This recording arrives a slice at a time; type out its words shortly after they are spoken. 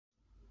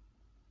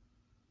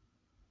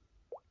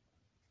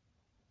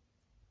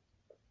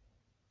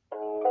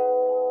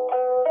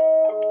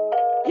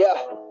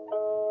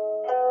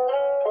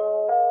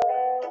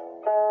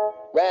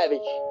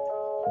Savage.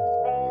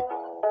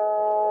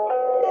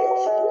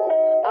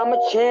 I'm a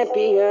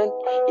champion.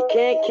 You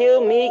can't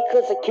kill me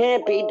cause I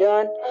can't be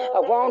done. I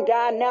won't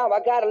die now,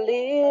 I gotta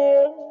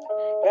live.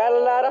 Got a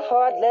lot of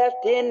heart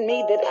left in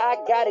me that I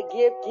gotta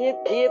give.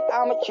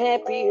 I'm a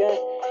champion.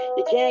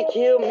 You can't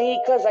kill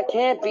me cause I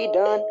can't be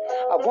done.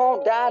 I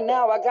won't die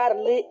now, I gotta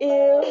live.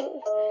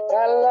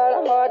 Got a lot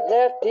of heart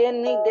left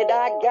in me that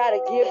I gotta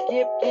give.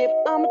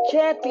 I'm a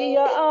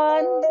champion.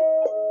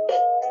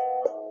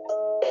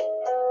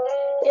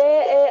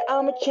 Yeah,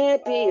 I'm a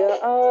champion.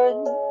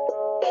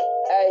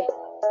 Hey.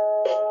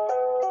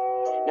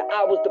 Now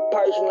I was the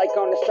person like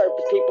on the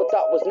surface people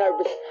thought was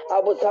nervous. I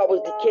was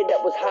always the kid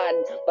that was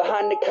hiding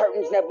behind the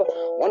curtains, never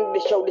wanted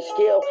to show the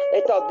skill.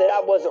 They thought that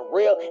I wasn't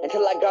real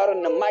until I got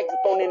on the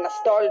microphone and I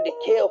started to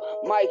kill.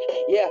 Mike,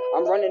 yeah,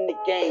 I'm running the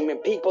game and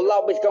people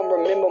always gonna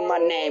remember my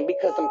name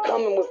because I'm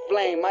coming with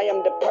flame. I am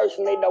the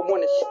person they don't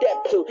wanna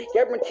step to.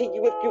 Guarantee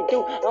you if you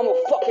do, I'ma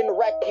fucking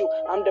wreck you.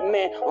 I'm the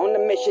man on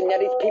the mission. Now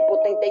these people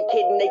think they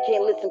kidding, they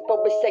can't listen for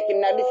a second.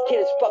 Now this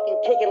kid is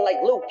fucking kicking like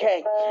Luke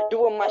Kang,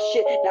 doing my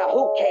shit. Now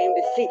who came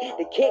to see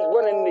the kid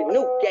running the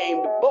new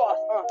game, the boss,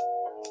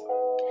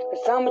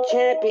 Cause I'm a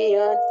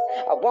champion.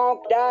 I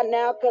won't die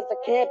now cause I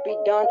can't be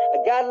done. I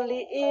gotta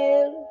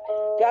live.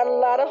 Got a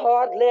lot of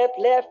heart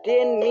left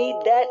in me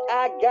that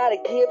I gotta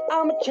give.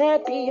 I'm a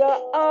champion.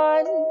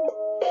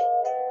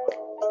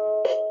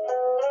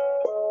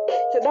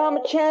 Said I'm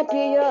a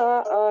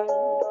champion.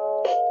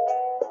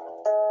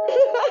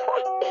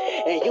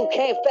 And you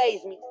can't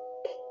faze me.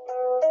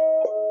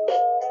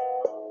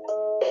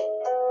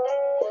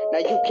 Now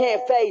you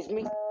can't faze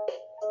me.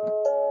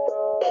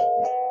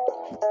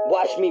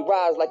 Watch me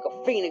rise like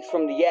a phoenix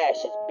from the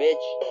ashes,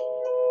 bitch.